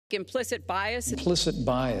Implicit bias. Implicit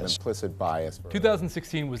bias. Implicit bias.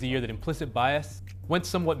 2016 was the year that implicit bias went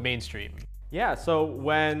somewhat mainstream. Yeah, so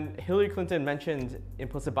when Hillary Clinton mentioned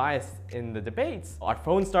implicit bias in the debates, our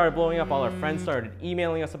phones started blowing up, all our friends started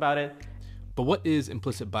emailing us about it. But what is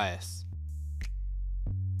implicit bias?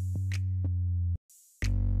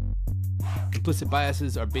 Implicit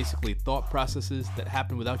biases are basically thought processes that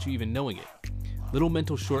happen without you even knowing it. Little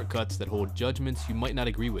mental shortcuts that hold judgments you might not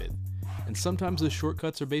agree with. And sometimes those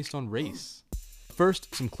shortcuts are based on race.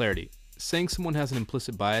 First, some clarity. Saying someone has an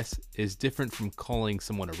implicit bias is different from calling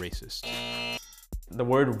someone a racist. The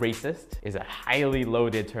word racist is a highly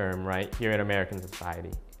loaded term, right, here in American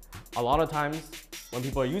society. A lot of times, when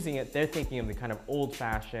people are using it, they're thinking of the kind of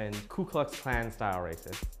old-fashioned Ku Klux Klan style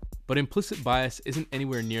racist. But implicit bias isn't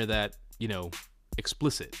anywhere near that,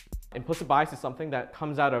 explicit. Implicit bias is something that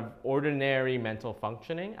comes out of ordinary mental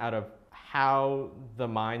functioning, out of how the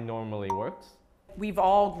mind normally works. We've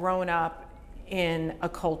all grown up in a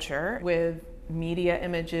culture with media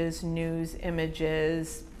images, news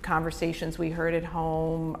images, conversations we heard at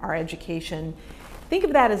home, our education. Think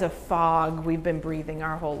of that as a fog we've been breathing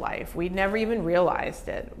our whole life. We never even realized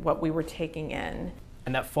it, what we were taking in.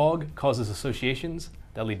 And that fog causes associations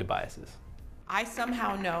that lead to biases. I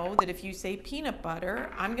somehow know that if you say peanut butter,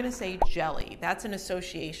 I'm gonna say jelly. That's an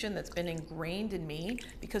association that's been ingrained in me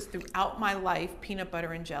because throughout my life, peanut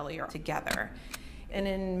butter and jelly are together. And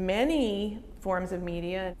in many forms of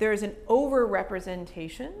media, there is an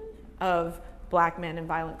over-representation of Black men and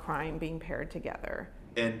violent crime being paired together.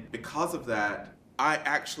 And because of that, I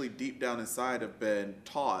actually deep down inside have been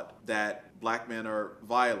taught that Black men are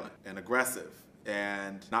violent and aggressive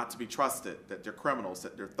and not to be trusted, that they're criminals,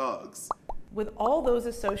 that they're thugs. With all those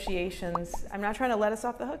associations, I'm not trying to let us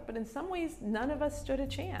off the hook, but in some ways, none of us stood a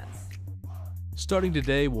chance. Starting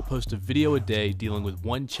today, we'll post a video a day dealing with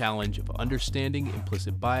one challenge of understanding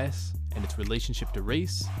implicit bias and its relationship to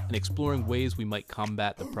race and exploring ways we might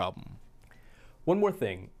combat the problem. One more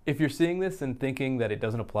thing, if you're seeing this and thinking that it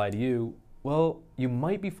doesn't apply to you, well, you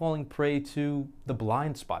might be falling prey to the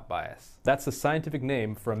blind spot bias. That's the scientific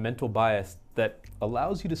name for a mental bias that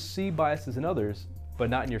allows you to see biases in others, but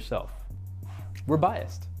not in yourself. We're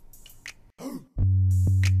biased.